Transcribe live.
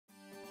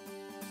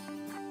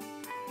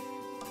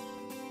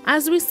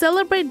As we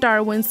celebrate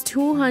Darwin's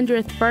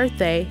 200th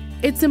birthday,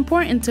 it's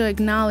important to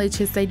acknowledge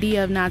his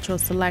idea of natural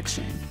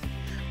selection.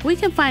 We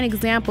can find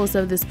examples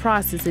of this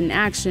process in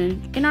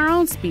action in our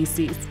own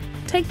species.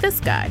 Take this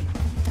guy.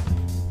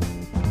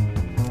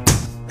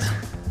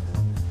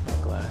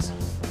 Glass.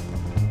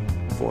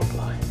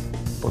 4-ply.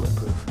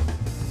 Bulletproof.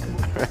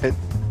 Right?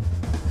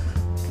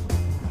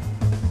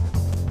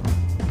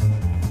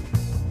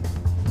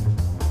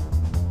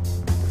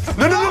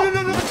 No!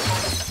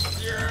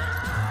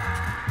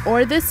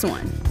 Or this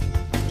one.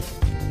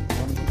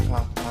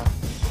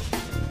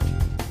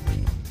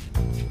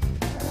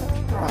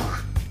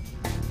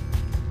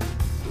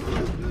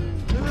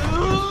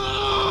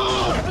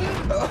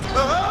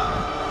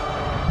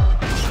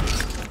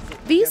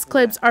 These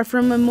clips are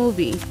from a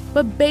movie,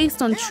 but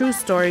based on true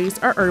stories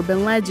or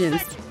urban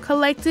legends,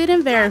 collected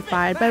and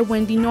verified by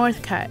Wendy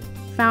Northcutt,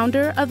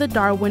 founder of the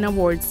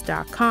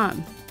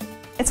DarwinAwards.com.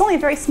 It's only a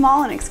very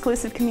small and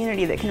exclusive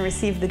community that can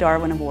receive the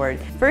Darwin Award.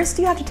 First,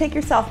 you have to take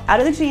yourself out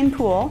of the gene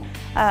pool,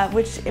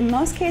 which in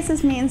most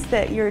cases means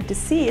that you're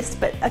deceased,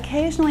 but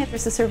occasionally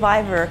there's a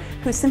survivor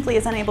who simply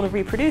is unable to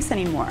reproduce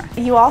anymore.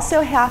 You also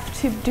have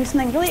to do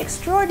something really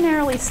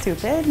extraordinarily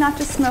stupid, not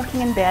just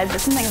smoking in bed, but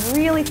something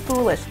really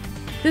foolish.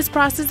 This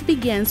process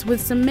begins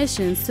with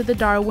submissions to the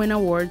Darwin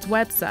Awards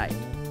website.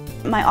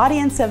 My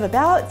audience of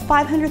about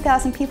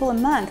 500,000 people a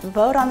month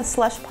vote on the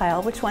slush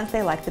pile which ones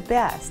they like the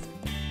best.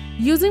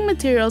 Using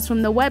materials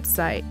from the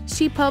website,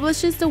 she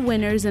publishes the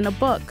winners in a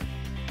book.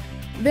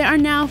 There are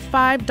now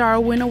 5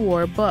 Darwin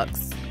Award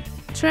books,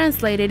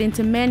 translated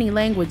into many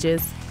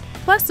languages,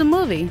 plus a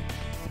movie.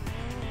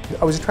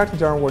 I was attracted to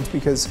Darwin Awards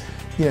because,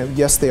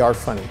 yes, they are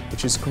funny,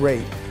 which is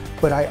great,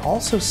 but I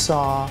also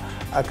saw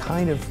a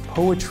kind of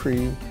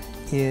poetry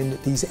in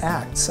these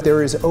acts.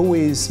 There is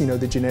always,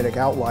 the genetic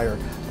outlier,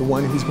 the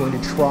one who's going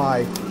to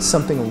try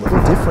something a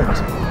little different,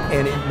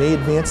 and it may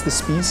advance the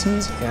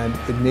species, and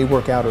it may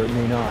work out or it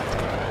may not.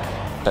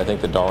 I think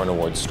the Darwin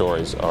Awards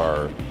stories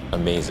are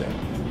amazing.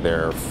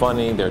 They're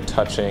funny, they're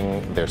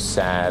touching, they're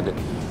sad,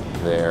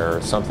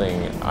 they're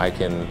something I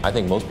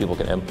think most people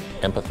can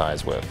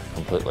empathize with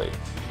completely.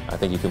 I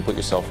think you can put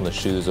yourself in the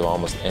shoes of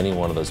almost any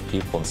one of those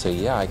people and say,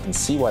 yeah, I can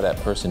see why that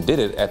person did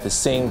it, at the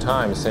same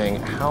time saying,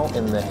 how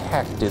in the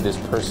heck did this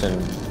person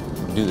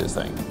do this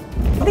thing?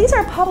 These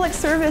are public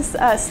service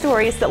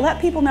stories that let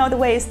people know the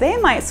ways they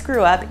might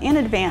screw up in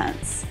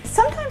advance.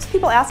 Sometimes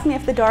people ask me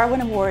if the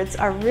Darwin Awards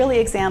are really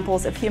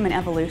examples of human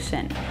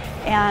evolution.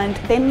 And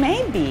they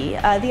may be.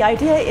 The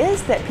idea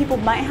is that people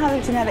might have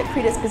a genetic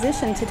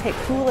predisposition to take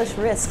foolish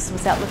risks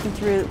without looking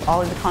through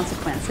all of the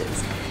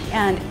consequences.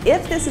 And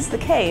if this is the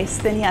case,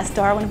 then yes,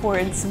 Darwin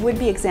Awards would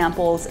be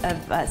examples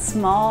of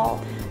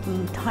small,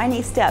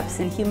 tiny steps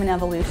in human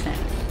evolution.